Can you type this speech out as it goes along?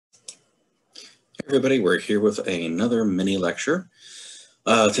Everybody, we're here with another mini lecture.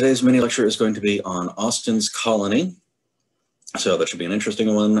 Today's mini lecture is going to be on Austen's Colony. So that should be an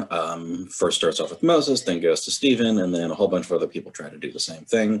interesting one. First starts off with Moses, then goes to Stephen, and then a whole bunch of other people try to do the same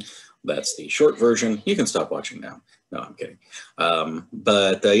thing. That's the short version. You can stop watching now. No, I'm kidding.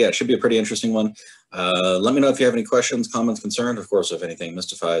 Yeah, it should be a pretty interesting one. Let me know if you have any questions, comments, concerns. Of course, if anything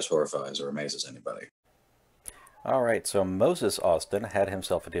mystifies, horrifies, or amazes anybody. All right, so Moses Austen had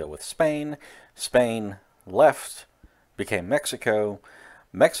himself a deal with Spain. Spain left, became Mexico.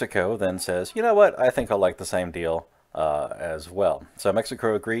 Mexico then says, you know what, I think I'll like the same deal as well. So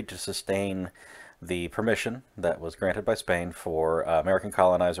Mexico agreed to sustain the permission that was granted by Spain for American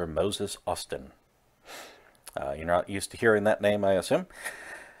colonizer Moses Austen. You're not used to hearing that name, I assume.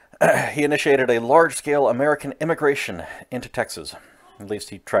 He initiated a large-scale American immigration into Texas. At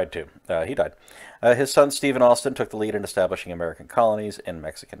least he tried to. He died. His son, Stephen Austen, took the lead in establishing American colonies in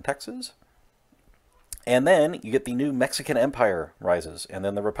Mexican Texas. And then you get the new Mexican Empire rises, and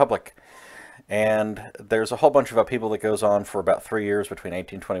then the Republic. And there's a whole bunch of upheaval that goes on for about 3 years between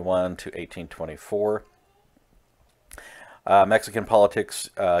 1821 to 1824. Mexican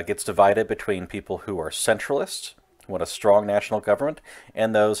politics gets divided between people who are centralists, who want a strong national government,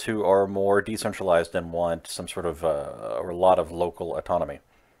 and those who are more decentralized and want some sort of, or a lot of local autonomy.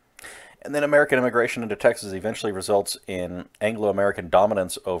 And then American immigration into Texas eventually results in Anglo-American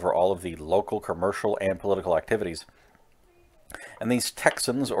dominance over all of the local commercial and political activities. And these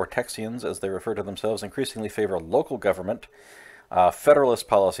Texans, or Texians as they refer to themselves, increasingly favor local government, federalist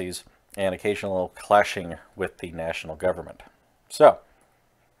policies, and occasional clashing with the national government. So,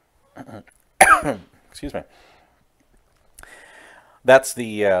 excuse me. That's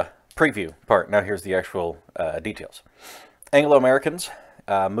the preview part. Now here's the actual details. Anglo-Americans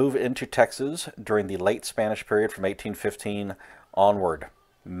move into Texas during the late Spanish period from 1815 onward.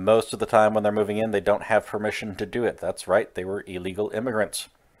 Most of the time when they're moving in, they don't have permission to do it. That's right, they were illegal immigrants.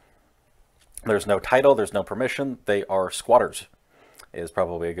 There's no title, there's no permission, they are squatters, is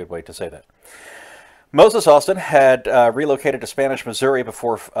probably a good way to say that. Moses Austen had relocated to Spanish Missouri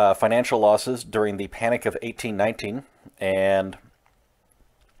before financial losses during the Panic of 1819, and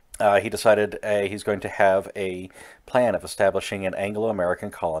he decided he's going to have a plan of establishing an Anglo-American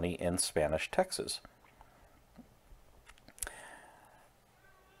colony in Spanish Texas.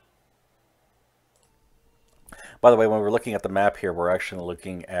 By the way, when we're looking at the map here, we're actually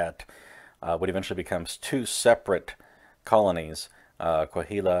looking at what eventually becomes two separate colonies,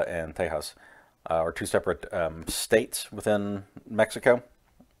 Coahuila and Tejas, or two separate states within Mexico.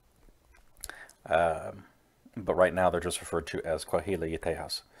 But right now they're just referred to as Coahuila y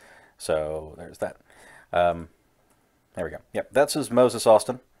Tejas. So there's that. There we go. Yep, that's his Moses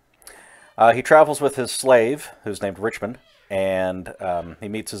Austen. He travels with his slave, who's named Richmond, and he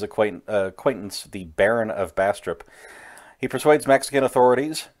meets his acquaintance, the Baron of Bastrop. He persuades Mexican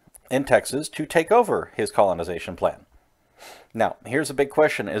authorities in Texas to take over his colonization plan. Now, here's a big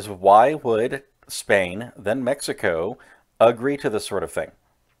question, is why would Spain, then Mexico, agree to this sort of thing?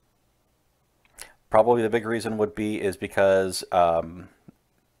 Probably the big reason would be is because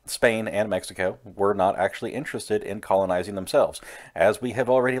Spain and Mexico were not actually interested in colonizing themselves. As we have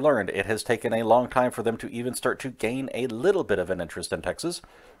already learned, it has taken a long time for them to even start to gain a little bit of an interest in Texas.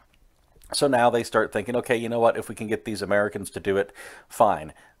 So now they start thinking, okay, you know what, if we can get these Americans to do it,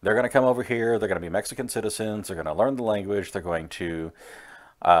 fine. They're going to come over here, they're going to be Mexican citizens, they're going to learn the language, they're going to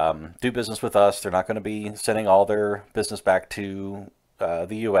do business with us, they're not going to be sending all their business back to the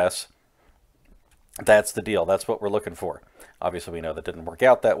U.S., That's the deal. That's what we're looking for. Obviously, we know that didn't work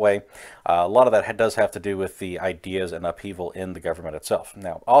out that way. A lot of that does have to do with the ideas and upheaval in the government itself.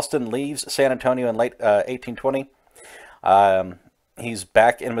 Now, Austen leaves San Antonio in late 1820. He's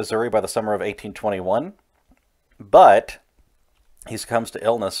back in Missouri by the summer of 1821, but he succumbs to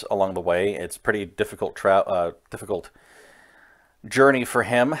illness along the way. It's pretty difficult journey for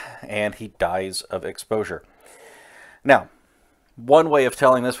him, and he dies of exposure. Now, one way of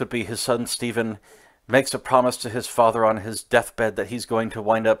telling this would be his son Stephen makes a promise to his father on his deathbed that he's going to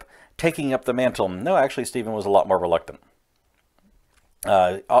wind up taking up the mantle. No, actually, Stephen was a lot more reluctant.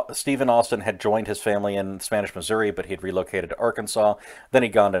 Stephen Austen had joined his family in Spanish Missouri, but he'd relocated to Arkansas. Then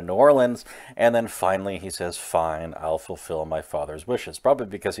he'd gone to New Orleans, and then finally he says, fine, I'll fulfill my father's wishes, probably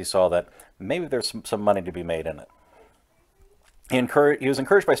because he saw that maybe there's some money to be made in it. He was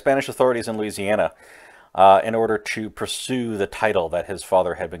encouraged by Spanish authorities in Louisiana in order to pursue the title that his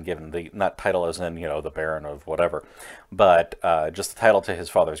father had been given. Not title as in, the Baron of whatever, but just the title to his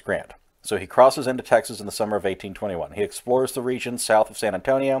father's grant. So he crosses into Texas in the summer of 1821. He explores the region south of San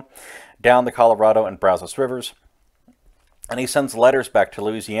Antonio, down the Colorado and Brazos rivers. And he sends letters back to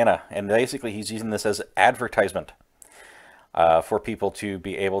Louisiana, and basically he's using this as advertisement for people to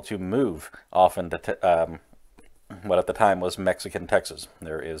be able to move off into what at the time was Mexican Texas.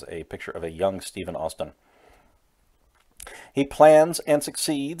 There is a picture of a young Stephen Austin. He plans and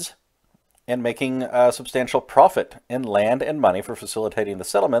succeeds in making a substantial profit in land and money for facilitating the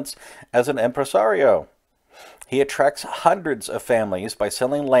settlements as an impresario. He attracts hundreds of families by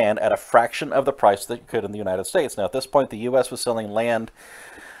selling land at a fraction of the price that you could in the United States. Now, at this point, the U.S. was selling land.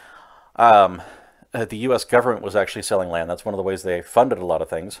 The U.S. government was actually selling land. That's one of the ways they funded a lot of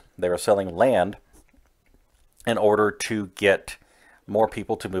things. They were selling land in order to get more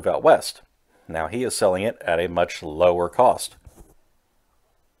people to move out west. Now, he is selling it at a much lower cost.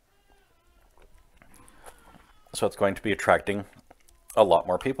 So it's going to be attracting a lot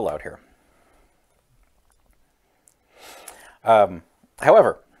more people out here.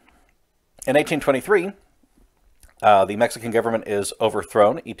 However, in 1823, the Mexican government is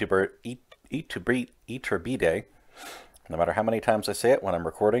overthrown. Iturbide. No matter how many times I say it when I'm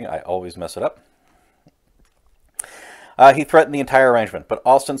recording, I always mess it up. He threatened the entire arrangement, but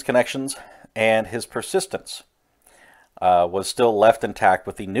Austin's connections and his persistence was still left intact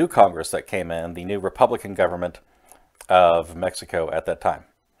with the new Congress that came in, the new Republican government of Mexico at that time.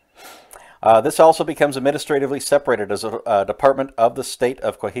 This also becomes administratively separated as a department of the state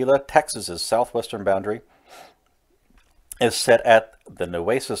of Coahuila. Texas's southwestern boundary is set at the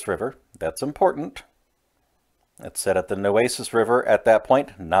Nueces River. That's important. It's set at the Nueces River at that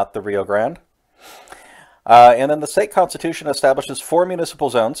point, not the Rio Grande. And then the state constitution establishes 4 municipal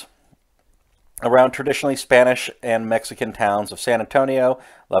zones around traditionally Spanish and Mexican towns of San Antonio,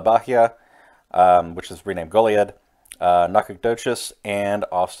 La Bahia, which is renamed Goliad, Nacogdoches, and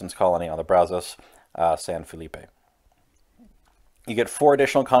Austin's colony on the Brazos, San Felipe. You get 4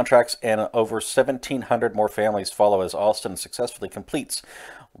 additional contracts, and over 1,700 more families follow as Austin successfully completes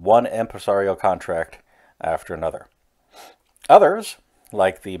one impresario contract after another. Others,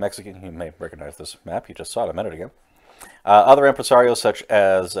 like the Mexican, you may recognize this map, you just saw it a minute ago. Other impresarios such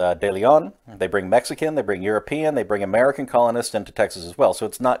as De Leon, they bring Mexican, they bring European, they bring American colonists into Texas as well. So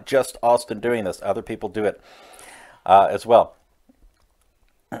it's not just Austin doing this, other people do it as well.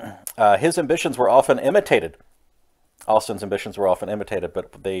 His ambitions were often imitated. Austin's ambitions were often imitated,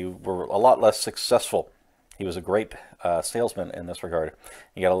 but they were a lot less successful. He was a great salesman in this regard.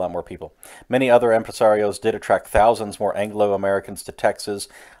 He got a lot more people. Many other impresarios did attract thousands more Anglo-Americans to Texas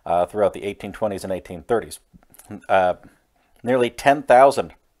throughout the 1820s and 1830s. Nearly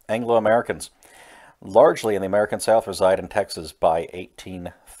 10,000 Anglo-Americans, largely in the American South, reside in Texas by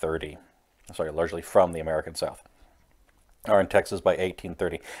 1830. Sorry, largely from the American South, are in Texas by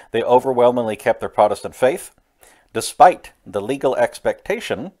 1830. They overwhelmingly kept their Protestant faith, despite the legal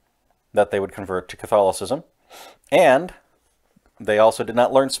expectation that they would convert to Catholicism, and they also did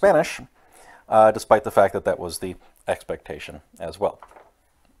not learn Spanish, despite the fact that that was the expectation as well.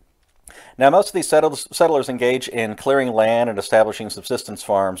 Now, most of these settlers engage in clearing land and establishing subsistence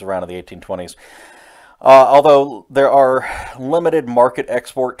farms around in the 1820s. Although there are limited market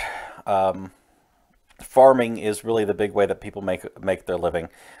export, farming is really the big way that people make their living.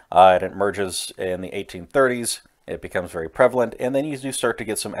 And it emerges in the 1830s. It becomes very prevalent, and then you do start to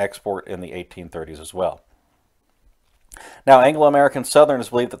get some export in the 1830s as well. Now, Anglo-American Southerners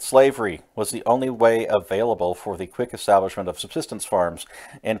believed that slavery was the only way available for the quick establishment of subsistence farms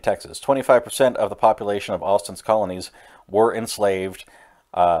in Texas. 25% of the population of Austin's colonies were enslaved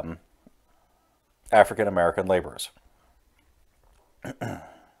African-American laborers.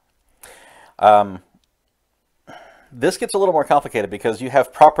 This gets a little more complicated because you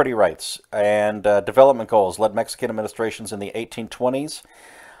have property rights and development goals led Mexican administrations in the 1820s.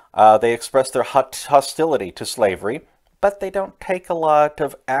 They expressed their hostility to slavery, but they don't take a lot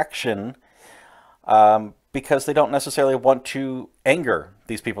of action because they don't necessarily want to anger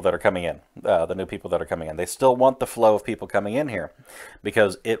these people that are coming in, the new people that are coming in. They still want the flow of people coming in here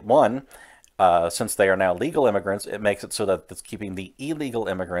because since they are now legal immigrants, it makes it so that it's keeping the illegal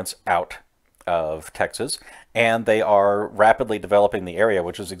immigrants out of Texas, and they are rapidly developing the area,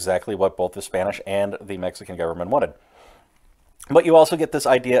 which is exactly what both the Spanish and the Mexican government wanted. But you also get this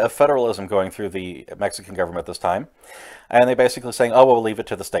idea of federalism going through the Mexican government at this time, and they basically saying, oh, we'll leave it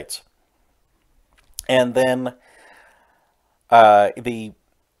to the states. And then the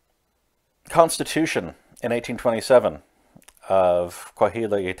Constitution in 1827 of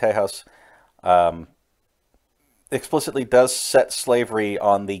Coahuila y Tejas explicitly does set slavery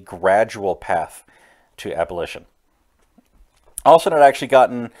on the gradual path to abolition. Austin had actually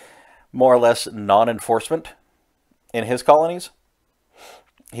gotten more or less non-enforcement in his colonies.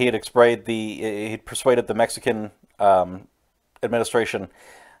 He had persuaded the Mexican administration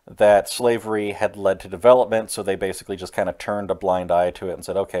that slavery had led to development, so they basically just kind of turned a blind eye to it and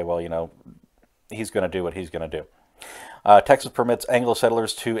said, okay, well, you know, he's going to do what he's going to do. Texas permits Anglo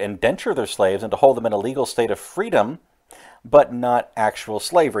settlers to indenture their slaves and to hold them in a legal state of freedom, but not actual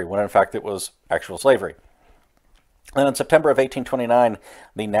slavery, when in fact it was actual slavery. And in September of 1829,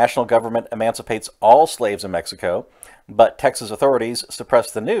 the national government emancipates all slaves in Mexico, but Texas authorities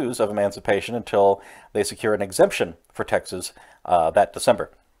suppress the news of emancipation until they secure an exemption for Texas that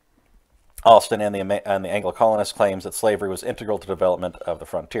December. Austin and the Anglo colonists claims that slavery was integral to development of the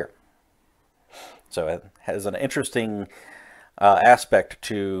frontier. So it has an interesting aspect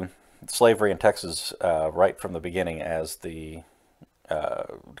to slavery in Texas right from the beginning as the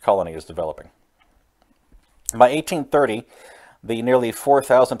colony is developing. By 1830, the nearly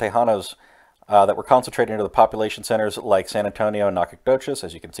 4,000 Tejanos that were concentrated into the population centers like San Antonio and Nacogdoches,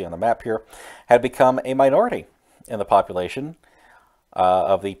 as you can see on the map here, had become a minority in the population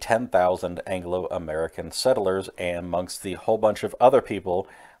of the 10,000 Anglo-American settlers and amongst the whole bunch of other people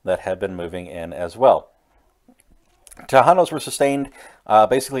that had been moving in as well. Tejanos were sustained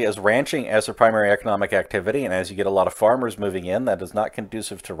basically as ranching as their primary economic activity, and as you get a lot of farmers moving in, that is not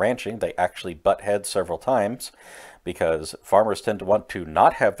conducive to ranching. They actually butt heads several times because farmers tend to want to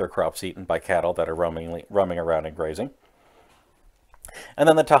not have their crops eaten by cattle that are roaming around and grazing. And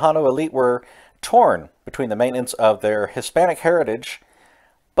then the Tejano elite were torn between the maintenance of their Hispanic heritage,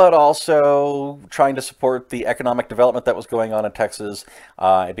 but also trying to support the economic development that was going on in Texas,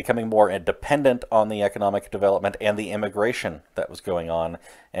 becoming more dependent on the economic development and the immigration that was going on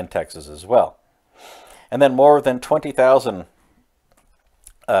in Texas as well. And then more than 20,000, oops,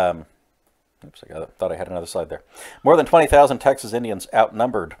 I thought I had another slide there. More than 20,000 Texas Indians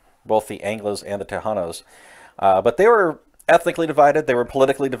outnumbered both the Anglos and the Tejanos, but they were ethnically divided, they were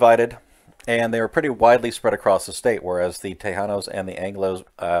politically divided, and they were pretty widely spread across the state, whereas the Tejanos and the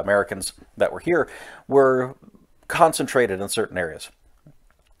Anglo-Americans that were here were concentrated in certain areas.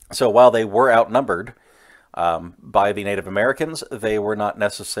 So while they were outnumbered by the Native Americans, they were not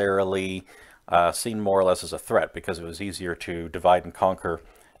necessarily seen more or less as a threat because it was easier to divide and conquer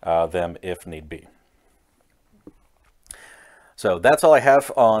them if need be. So that's all I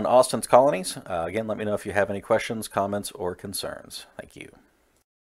have on Austin's colonies. Again, let me know if you have any questions, comments, or concerns. Thank you.